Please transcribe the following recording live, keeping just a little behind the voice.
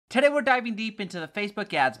Today we're diving deep into the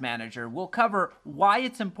Facebook Ads Manager. We'll cover why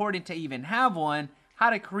it's important to even have one, how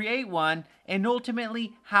to create one, and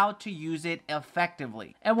ultimately how to use it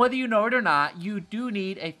effectively. And whether you know it or not, you do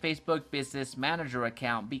need a Facebook Business Manager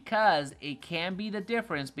account because it can be the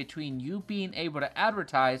difference between you being able to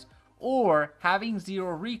advertise or having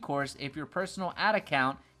zero recourse if your personal ad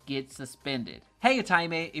account gets suspended. Hey, it's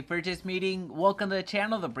Jaime. If you're just meeting, welcome to the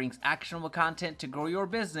channel that brings actionable content to grow your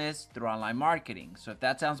business through online marketing. So if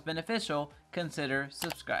that sounds beneficial, consider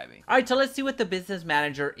subscribing. All right, so let's see what the Business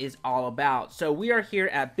Manager is all about. So we are here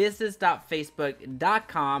at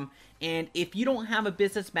business.facebook.com, and if you don't have a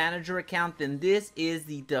Business Manager account, then this is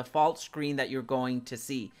the default screen that you're going to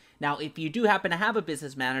see. Now, if you do happen to have a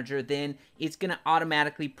Business Manager, then it's going to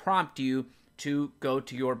automatically prompt you to go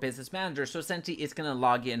to your Business Manager. So essentially, it's going to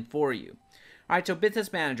log in for you. All right, so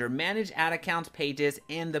Business Manager, manage ad accounts, pages,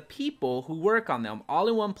 and the people who work on them all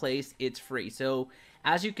in one place. It's free. So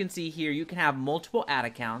as you can see here, you can have multiple ad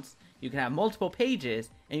accounts, you can have multiple pages,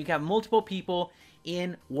 and you can have multiple people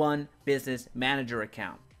in one Business Manager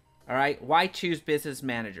account. All right, why choose Business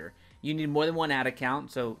Manager? You need more than one ad account,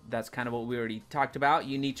 so that's kind of what we already talked about.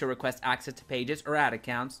 You need to request access to pages or ad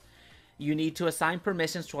accounts. You need to assign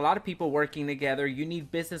permissions to a lot of people working together. You need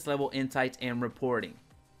business level insights and reporting.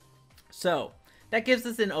 So that gives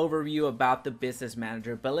us an overview about the Business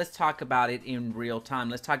Manager, but let's talk about it in real time.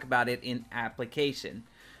 Let's talk about it in application.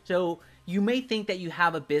 So you may think that you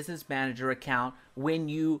have a Business Manager account when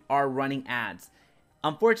you are running ads.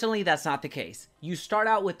 Unfortunately, that's not the case. You start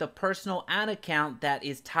out with a personal ad account that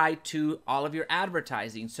is tied to all of your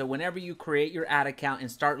advertising. So whenever you create your ad account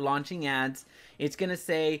and start launching ads, it's going to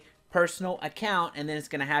say personal account, and then it's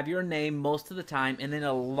going to have your name most of the time, and then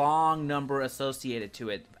a long number associated to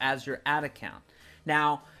it as your ad account.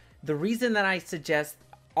 Now, the reason that I suggest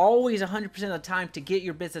always 100% of the time to get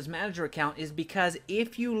your Business Manager account is because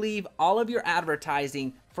if you leave all of your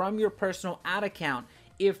advertising from your personal ad account,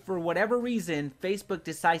 if for whatever reason Facebook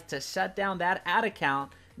decides to shut down that ad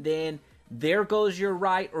account, then there goes your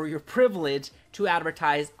right or your privilege to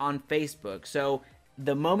advertise on Facebook. So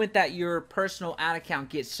the moment that your personal ad account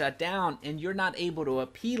gets shut down and you're not able to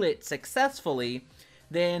appeal it successfully,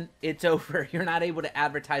 then it's over. You're not able to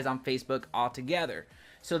advertise on Facebook altogether.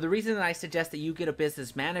 So the reason that I suggest that you get a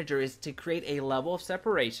Business Manager is to create a level of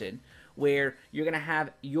separation where you're going to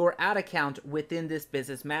have your ad account within this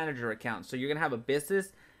Business Manager account. So you're going to have a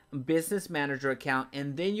Business Manager account,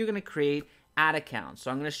 and then you're going to create ad accounts.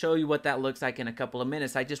 So I'm going to show you what that looks like in a couple of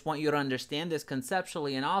minutes. I just want you to understand this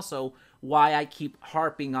conceptually and also why I keep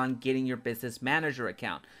harping on getting your Business Manager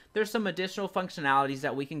account. There's some additional functionalities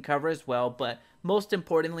that we can cover as well, but most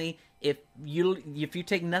importantly, if you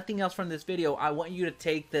take nothing else from this video, I want you to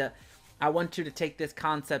take this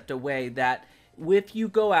concept away that if you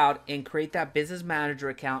go out and create that Business Manager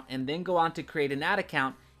account and then go on to create an ad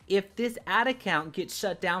account, if this ad account gets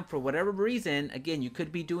shut down for whatever reason, again, you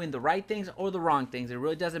could be doing the right things or the wrong things. It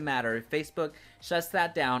really doesn't matter. If Facebook shuts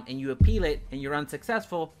that down and you appeal it and you're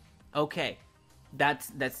unsuccessful, okay,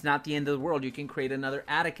 that's not the end of the world. You can create another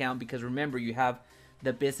ad account because remember, you have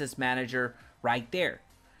the Business Manager right there.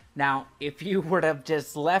 Now, if you were to have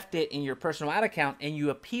just left it in your personal ad account and you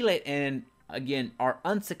appeal it and again are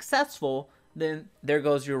unsuccessful, then there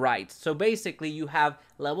goes your rights. So basically you have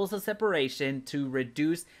levels of separation to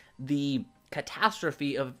reduce the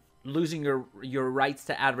catastrophe of losing your rights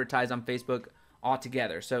to advertise on Facebook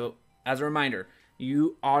altogether. So as a reminder,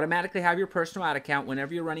 you automatically have your personal ad account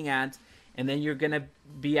whenever you're running ads, and then you're going to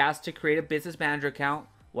be asked to create a Business Manager account.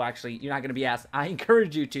 Well, actually, you're not going to be asked. I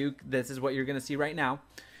encourage you to. This is what you're going to see right now.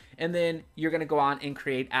 And then you're going to go on and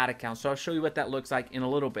create ad accounts. So I'll show you what that looks like in a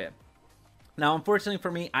little bit. Now, unfortunately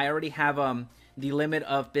for me, I already have the limit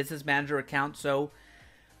of Business Manager accounts, so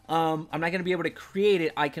I'm not going to be able to create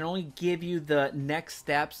it. I can only give you the next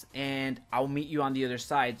steps, and I'll meet you on the other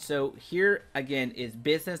side. So here, again, is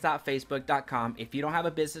business.facebook.com. If you don't have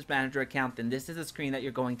a Business Manager account, then this is the screen that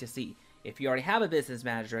you're going to see. If you already have a Business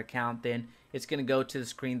Manager account, then it's going to go to the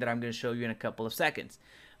screen that I'm going to show you in a couple of seconds.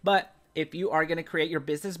 But if you are going to create your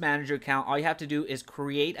Business Manager account, all you have to do is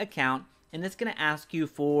create account. And it's going to ask you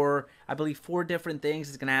for, I believe, 4 different things.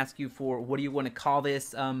 It's going to ask you for, what do you want to call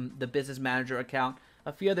this, the Business Manager account,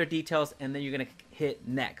 a few other details, and then you're going to hit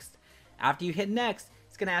next. After you hit next,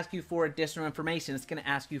 it's going to ask you for additional information. It's going to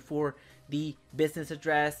ask you for the business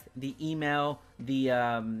address, the email, the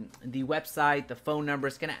website, the phone number.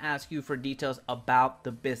 It's going to ask you for details about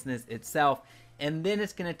the business itself. And then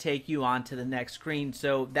it's going to take you on to the next screen.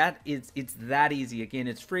 So it's that easy. Again,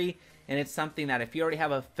 it's free, and it's something that if you already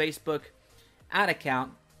have a Facebook ad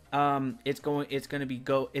account, it's going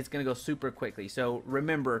to go super quickly. So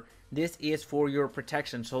remember, this is for your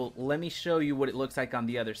protection. So let me show you what it looks like on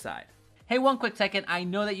the other side. Hey, one quick second. I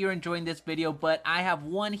know that you're enjoying this video, but I have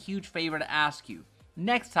one huge favor to ask you.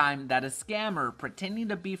 Next time that a scammer pretending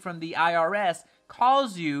to be from the IRS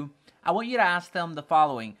calls you, I want you to ask them the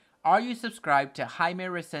following. Are you subscribed to Jaime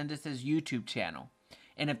Resendez's YouTube channel?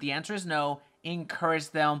 And if the answer is no,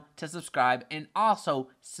 encourage them to subscribe and also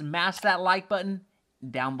smash that like button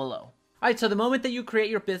down below. All right, so the moment that you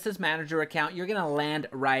create your business manager account, you're gonna land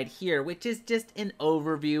right here, which is just an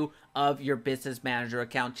overview of your business manager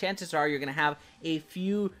account. Chances are you're gonna have a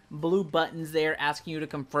few blue buttons there asking you to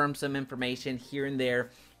confirm some information here and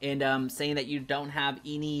there, and saying that you don't have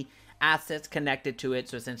any assets connected to it,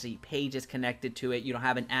 so essentially pages connected to it. You don't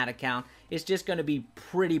have an ad account. It's just going to be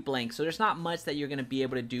pretty blank. So there's not much that you're going to be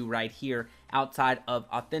able to do right here outside of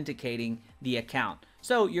authenticating the account.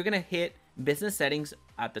 So you're going to hit business settings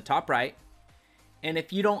at the top right. And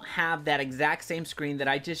if you don't have that exact same screen that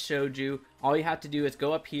I just showed you, all you have to do is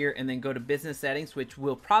go up here and then go to business settings, which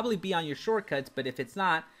will probably be on your shortcuts. But if it's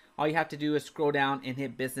not, all you have to do is scroll down and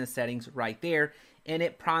hit business settings right there. And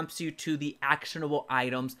it prompts you to the actionable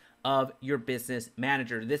items of your business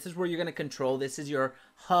manager. This is where you're going to control. This is your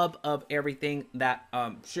hub of everything that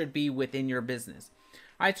should be within your business.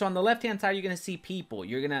 All right, so on the left hand side, you're going to see people.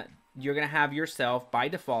 You're going to have yourself by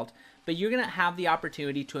default, but you're going to have the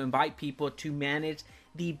opportunity to invite people to manage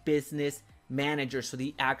the business manager, so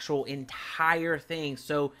the actual entire thing.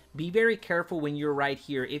 So be very careful when you're right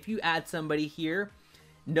here. If you add somebody here,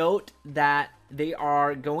 note that they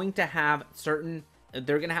are going to have certain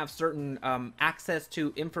access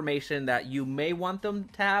to information that you may want them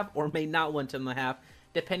to have or may not want them to have,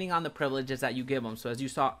 depending on the privileges that you give them. So as you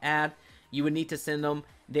saw, add, you would need to send them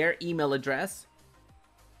their email address.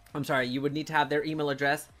 You would need to have their email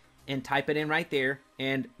address and type it in right there.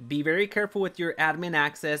 And be very careful with your admin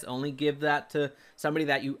access. Only give that to somebody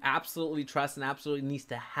that you absolutely trust and absolutely needs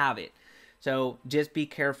to have it. So just be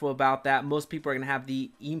careful about that. Most people are going to have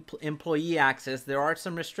the employee access. There are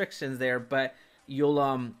some restrictions there, but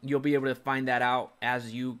you'll be able to find that out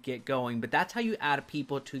as you get going. But that's how you add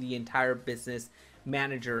people to the entire business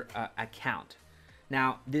manager account.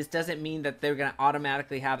 Now, this doesn't mean that they're going to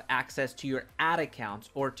automatically have access to your ad accounts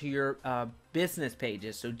or to your business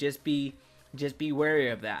pages. So just be wary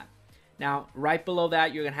of that. Now, right below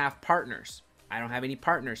that, you're going to have partners. I don't have any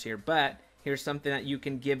partners here, but here's something that you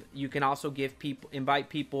can give. You can also invite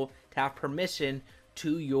people to have permission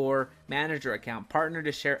to your manager account. Partner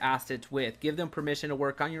to share assets with. Give them permission to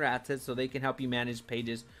work on your assets so they can help you manage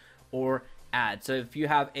pages or ads. So if you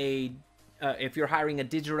have if you're hiring a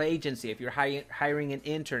digital agency, if you're hiring an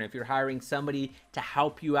intern, if you're hiring somebody to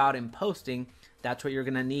help you out in posting, that's what you're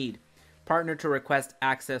going to need. Partner to request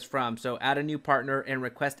access from. So add a new partner and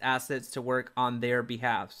request assets to work on their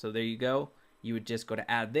behalf. So there you go. You would just go to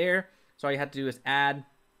add there. So all you have to do is add,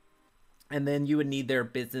 and then you would need their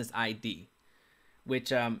business ID,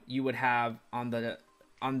 which you would have on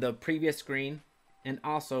the previous screen and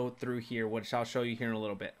also through here, which I'll show you here in a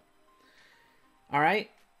little bit. All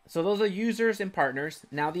right, so those are users and partners.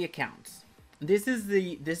 Now the accounts. This is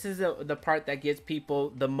the part that gives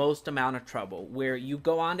people the most amount of trouble, where you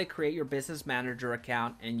go on to create your business manager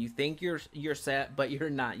account and you think you're set, but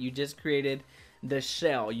you're not. You just created the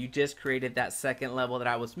shell. You just created that second level that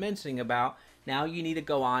I was mentioning about. Now you need to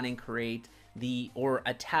go on and create or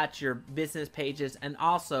attach your business pages and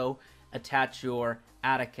also attach your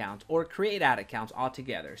ad accounts or create ad accounts all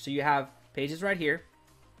together. So you have pages right here.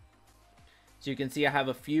 So you can see I have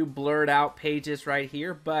a few blurred out pages right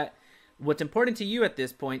here, but what's important to you at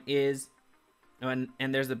this point is, and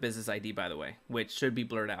there's the business ID, by the way, which should be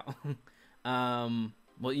blurred out.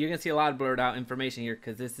 Well, you're gonna see a lot of blurred out information here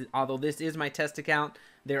because although this is my test account,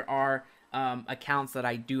 there are accounts that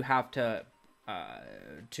I do have to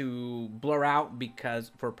blur out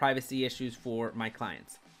because for privacy issues for my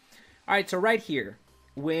clients. All right, so right here,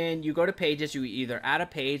 when you go to pages, you either add a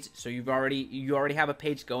page, so you already have a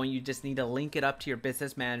page going, you just need to link it up to your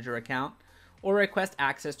business manager account, or request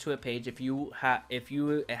access to a page if you have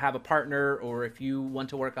a partner, or if you want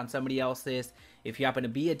to work on somebody else's. If you happen to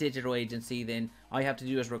be a digital agency, then all you have to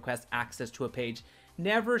do is request access to a page.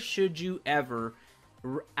 Never should you ever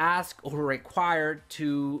ask or require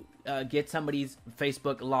to get somebody's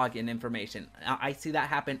Facebook login information. I see that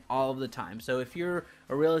happen all of the time. So if you're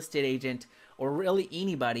a real estate agent or really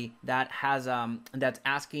anybody that has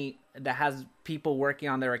people working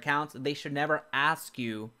on their accounts, they should never ask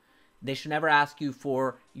you. They should never ask you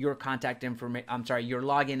for your contact information. Your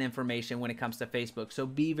login information when it comes to Facebook. So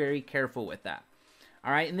be very careful with that.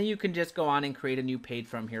 All right, and then you can just go on and create a new page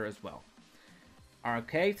from here as well.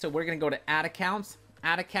 Okay, so we're gonna go to add accounts.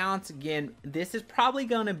 Add accounts, again, this is probably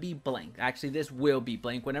gonna be blank. Actually, this will be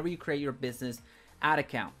blank whenever you create your business ad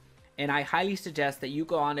account. And I highly suggest that you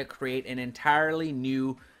go on to create an entirely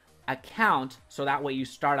new account, so that way you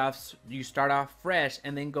start off fresh,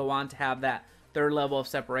 and then go on to have that third level of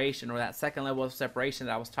separation, or that second level of separation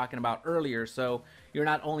that I was talking about earlier. So you're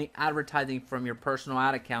not only advertising from your personal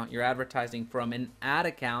ad account, you're advertising from an ad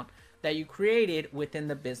account that you created within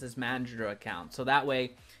the business manager account. So that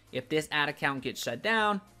way, if this ad account gets shut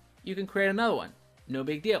down, you can create another one. No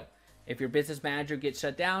big deal. If your business manager gets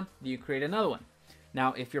shut down, you create another one.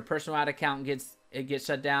 Now, if your personal ad account gets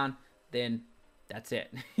shut down, then that's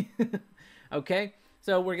it. Okay,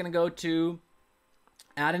 so we're gonna go to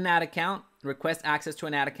add an ad account, request access to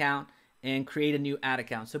an ad account, and create a new ad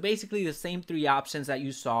account. So basically the same three options that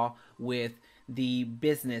you saw with the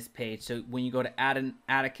business page. So when you go to add an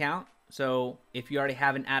ad account, so if you already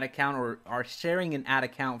have an ad account or are sharing an ad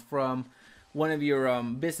account from one of your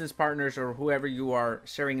business partners or whoever you are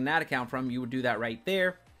sharing an ad account from, you would do that right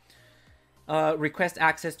there. Request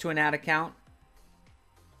access to an ad account.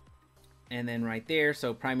 And then right there,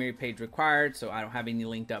 so primary page required, so I don't have any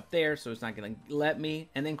linked up there, so it's not gonna let me.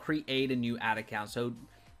 And then create a new ad account. So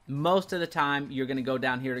most of the time, you're gonna go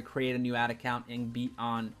down here to create a new ad account and be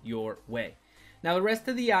on your way. Now the rest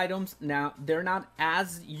of the items, now they're not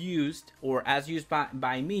as used or as used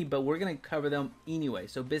by me, but we're gonna cover them anyway.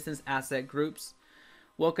 So business asset groups.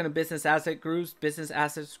 Welcome to business asset groups. Business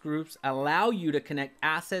assets groups allow you to connect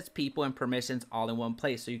assets, people, and permissions all in one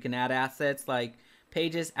place. So you can add assets like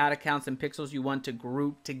pages, ad accounts, and pixels you want to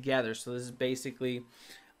group together. So this is basically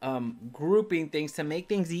grouping things to make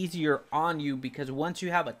things easier on you, because once you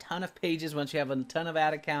have a ton of pages, once you have a ton of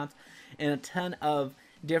ad accounts and a ton of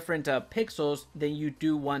different pixels, then you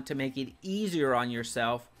do want to make it easier on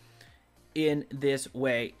yourself in this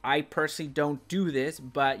way. I personally don't do this,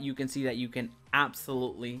 but you can see that you can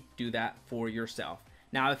absolutely do that for yourself.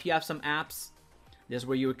 Now, if you have some apps, this is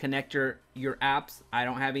where you would connect your apps. I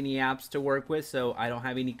don't have any apps to work with, so I don't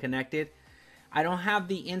have any connected. I don't have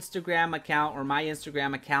the Instagram account or my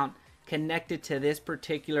Instagram account connected to this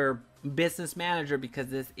particular business manager, because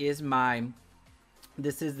this is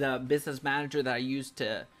the business manager that I use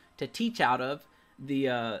to teach out of.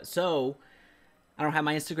 So I don't have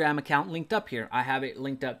my Instagram account linked up here. I have it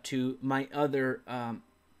linked up to my other,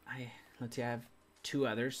 let's see, I have two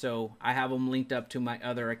others. So I have them linked up to my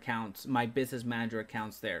other accounts, my business manager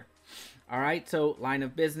accounts there. All right, so line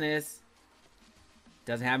of business,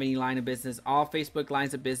 doesn't have any line of business. All Facebook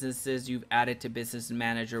lines of businesses you've added to business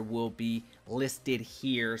manager will be listed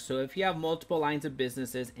here. So if you have multiple lines of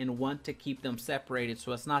businesses and want to keep them separated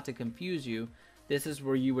so as not to confuse you, this is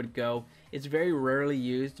where you would go. It's very rarely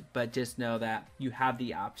used, but just know that you have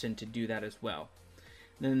the option to do that as well.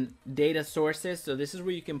 Then data sources. So this is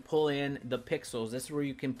where you can pull in the pixels. This is where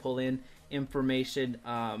you can pull in information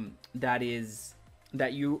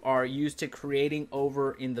that you are used to creating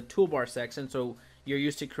over in the toolbar section. So you're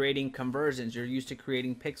used to creating conversions. You're used to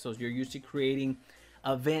creating pixels. You're used to creating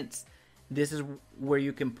events. This is where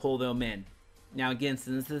you can pull them in. Now again,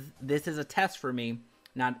 since this is a test for me,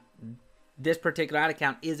 not this particular ad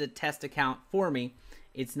account is a test account for me.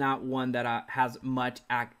 It's not one that has much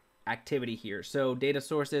activity here. So data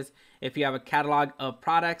sources, if you have a catalog of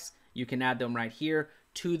products, you can add them right here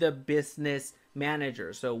to the business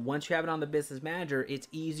manager. So once you have it on the business manager, it's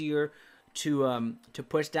easier to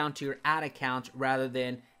push down to your ad accounts rather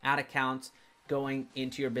than ad accounts going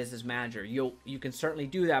into your business manager. You can certainly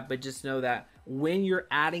do that, but just know that when you're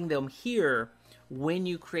adding them here, when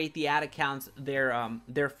you create the ad accounts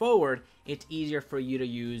they're forward, it's easier for you to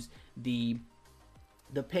use the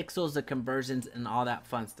pixels, the conversions, and all that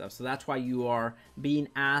fun stuff. So that's why you are being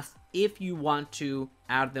asked if you want to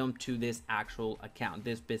add them to this actual account,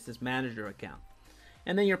 this business manager account.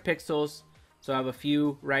 And then your pixels. So I have a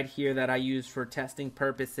few right here that I use for testing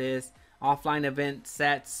purposes. Offline event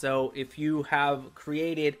sets. So if you have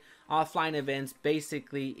created offline events,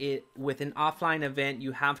 basically with an offline event,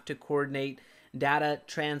 you have to coordinate data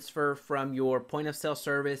transfer from your point of sale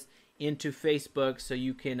service into Facebook, so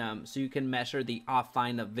you can measure the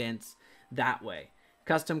offline events that way.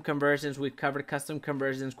 Custom conversions, we've covered custom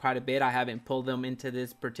conversions quite a bit. I haven't pulled them into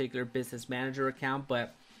this particular business manager account,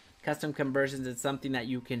 but custom conversions is something that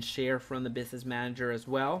you can share from the business manager as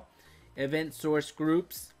well. Event source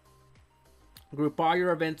groups, group all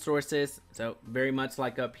your event sources. So very much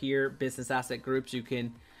like up here, business asset groups, you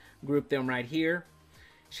can group them right here.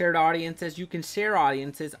 Shared audiences, you can share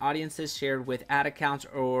audiences. Audiences shared with ad accounts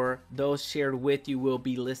or those shared with you will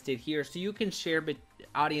be listed here. So you can share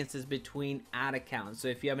audiences between ad accounts. So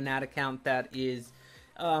if you have an ad account that is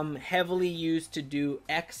heavily used to do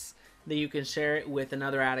X, then you can share it with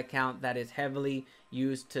another ad account that is heavily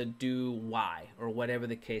used to do Y, or whatever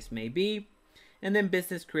the case may be. And then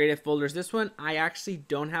business creative folders. This one I actually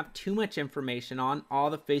don't have too much information on. All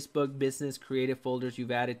the Facebook business creative folders you've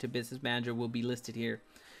added to Business Manager will be listed here.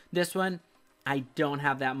 This one I don't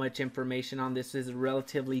have that much information on. This is a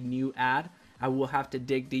relatively new ad. I will have to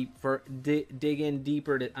dig in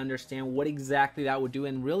deeper to understand what exactly that would do,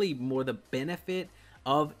 and really more the benefit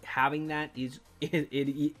of having that it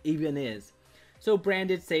even is. So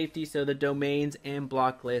branded safety, so the domains and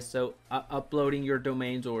block lists, so uploading your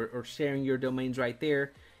domains or sharing your domains right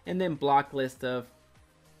there. And then block list of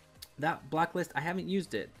that block list, I haven't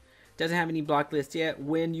used it. Doesn't have any block lists yet.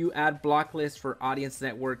 When you add block lists for Audience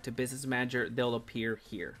Network to Business Manager, they'll appear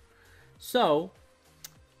here. So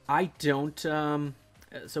I don't,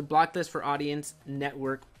 so block list for Audience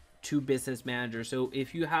Network to Business Manager. So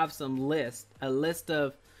if you have some a list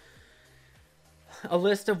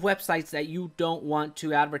of websites that you don't want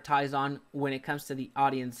to advertise on when it comes to the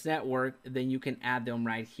Audience Network, then you can add them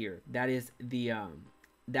right here. That is the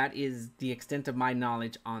extent of my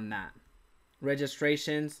knowledge on that.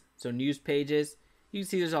 Registrations, so news pages. You can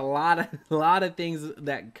see there's a lot of things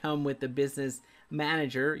that come with the Business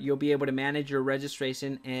Manager. You'll be able to manage your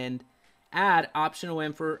registration and add optional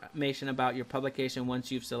information about your publication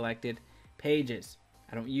once you've selected pages.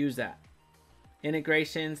 I don't use that.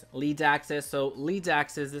 Integrations, leads access. So leads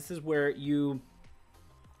access, this is where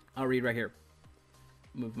I'll read right here.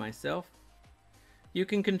 Move myself. You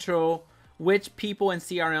can control which people and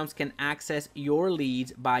CRMs can access your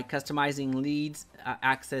leads by customizing leads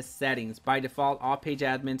access settings. By default, all page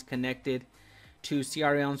admins connected to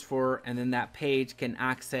CRMs and then that page can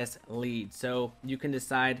access leads. So you can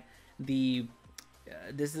decide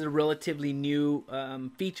this is a relatively new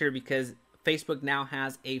feature because Facebook now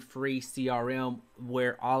has a free CRM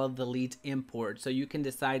where all of the leads import. So you can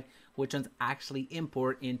decide which ones actually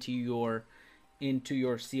import into your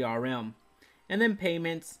CRM. And then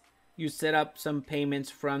payments, you set up some payments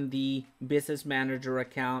from the Business Manager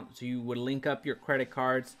account. So you would link up your credit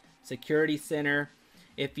cards, Security Center.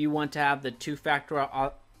 If you want to have the two-factor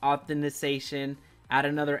authentication, add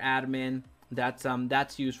another admin.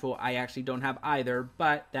 That's useful. I actually don't have either,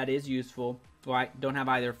 but that is useful. Well, I don't have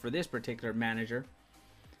either for this particular manager.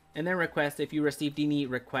 And then request, if you received any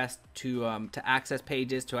request to access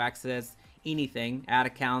pages, to access anything, ad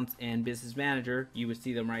accounts and Business Manager, you would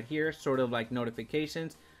see them right here, sort of like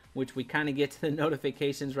notifications, which we kind of get to the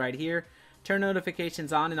notifications right here. Turn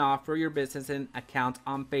notifications on and off for your business and accounts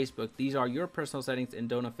on Facebook. These are your personal settings and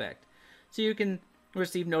don't affect. So you can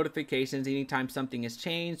receive notifications anytime something has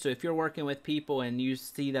changed. So if you're working with people and you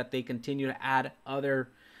see that they continue to add other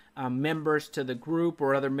members to the group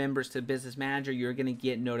or other members to Business Manager, you're going to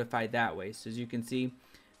get notified that way. So as you can see,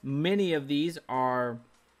 many of these are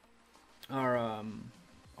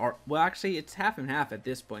well, actually it's half and half at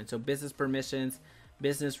this point. So business permissions,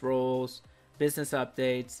 business roles, business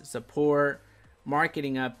updates, support,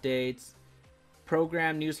 marketing updates,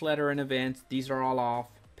 program, newsletter, and events. These are all off.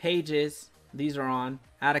 Pages, these are on.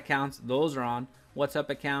 Ad accounts, those are on. WhatsApp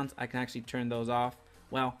accounts, I can actually turn those off.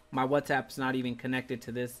 Well, my WhatsApp's not even connected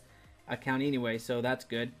to this account anyway, so that's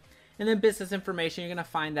good. And then business information, you're going to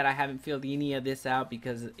find that I haven't filled any of this out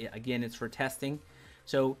because, again, it's for testing.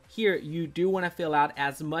 So here, you do want to fill out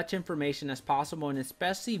as much information as possible and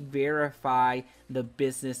especially verify the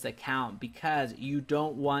business account because you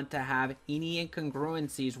don't want to have any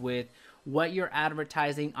incongruencies with what you're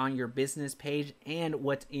advertising on your business page and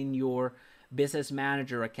what's in your Business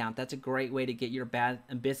Manager account. That's a great way to get your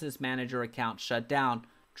Business Manager account shut down.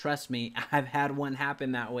 Trust me, I've had one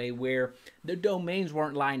happen that way where the domains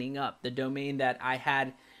weren't lining up. The domain that I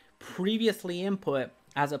had previously input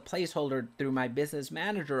as a placeholder through my Business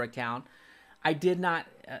Manager account, I did not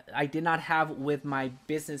have with my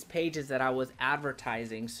business pages that I was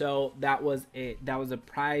advertising. So that was a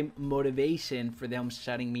prime motivation for them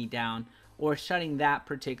shutting me down or shutting that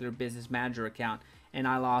particular Business Manager account. And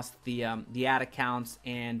I lost the ad accounts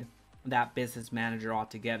and that Business Manager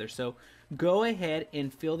altogether. So go ahead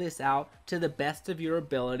and fill this out to the best of your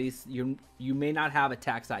abilities. You may not have a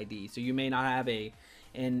tax ID, so you may not have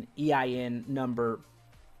an EIN number,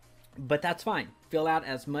 but that's fine. Fill out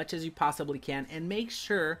as much as you possibly can and make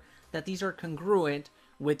sure that these are congruent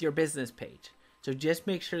with your business page. So just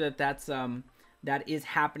make sure that that is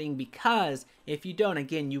happening, because if you don't,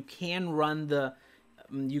 again, you can run the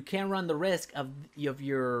risk of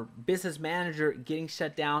your Business Manager getting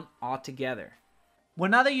shut down altogether. Well,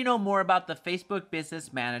 now that you know more about the Facebook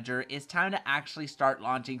Business Manager, it's time to actually start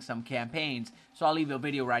launching some campaigns. So I'll leave a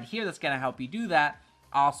video right here that's going to help you do that.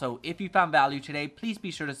 Also, if you found value today, please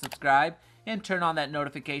be sure to subscribe and turn on that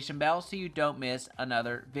notification bell so you don't miss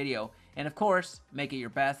another video. And of course, make it your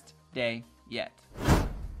best day yet.